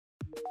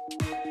Hi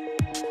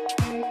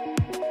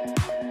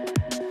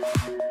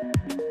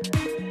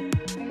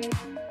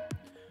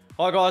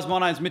guys, my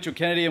name's Mitchell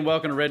Kennedy and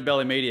welcome to Red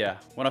Belly Media.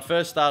 When I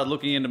first started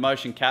looking into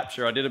motion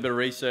capture, I did a bit of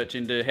research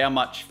into how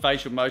much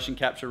facial motion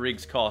capture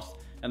rigs cost,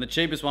 and the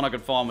cheapest one I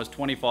could find was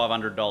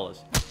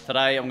 $2,500.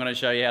 Today I'm going to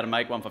show you how to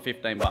make one for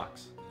 15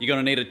 bucks. You're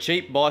going to need a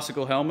cheap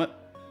bicycle helmet,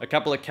 a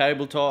couple of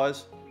cable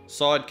ties,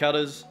 side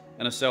cutters,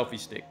 and a selfie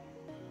stick.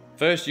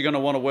 First you're going to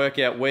want to work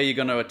out where you're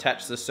going to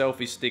attach the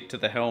selfie stick to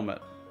the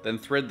helmet, then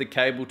thread the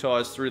cable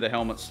ties through the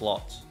helmet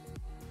slots.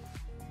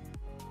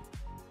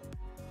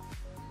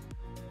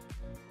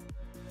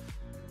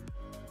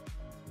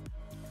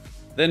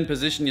 Then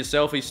position your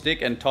selfie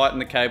stick and tighten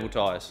the cable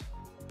ties.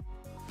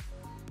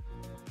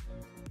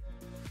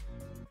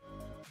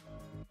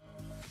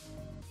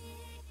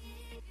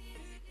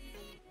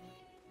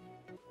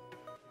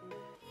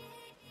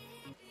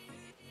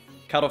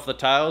 Cut off the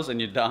tails and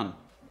you're done.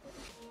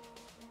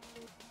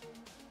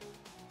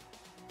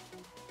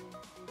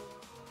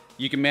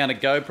 You can mount a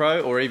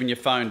GoPro or even your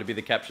phone to be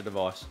the capture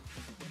device.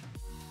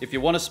 If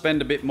you want to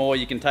spend a bit more,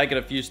 you can take it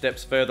a few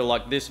steps further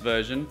like this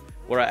version,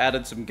 where I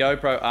added some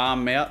GoPro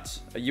arm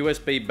mounts, a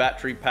USB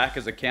battery pack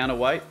as a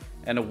counterweight,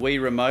 and a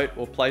Wii remote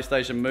or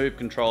PlayStation Move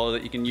controller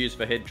that you can use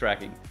for head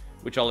tracking,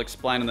 which I'll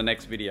explain in the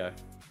next video.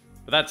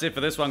 But that's it for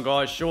this one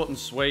guys, short and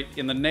sweet.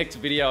 In the next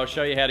video I'll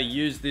show you how to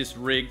use this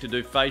rig to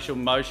do facial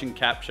motion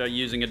capture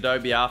using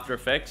Adobe After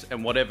Effects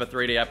and whatever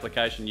 3D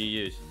application you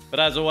use.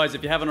 But as always,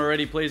 if you haven't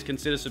already, please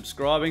consider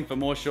subscribing for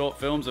more short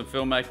films and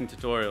filmmaking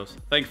tutorials.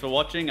 Thanks for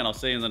watching and I'll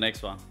see you in the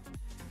next one.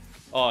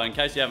 Oh, in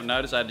case you haven't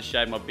noticed, I had to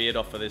shave my beard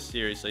off for this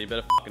series, so you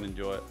better fucking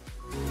enjoy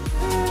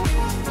it.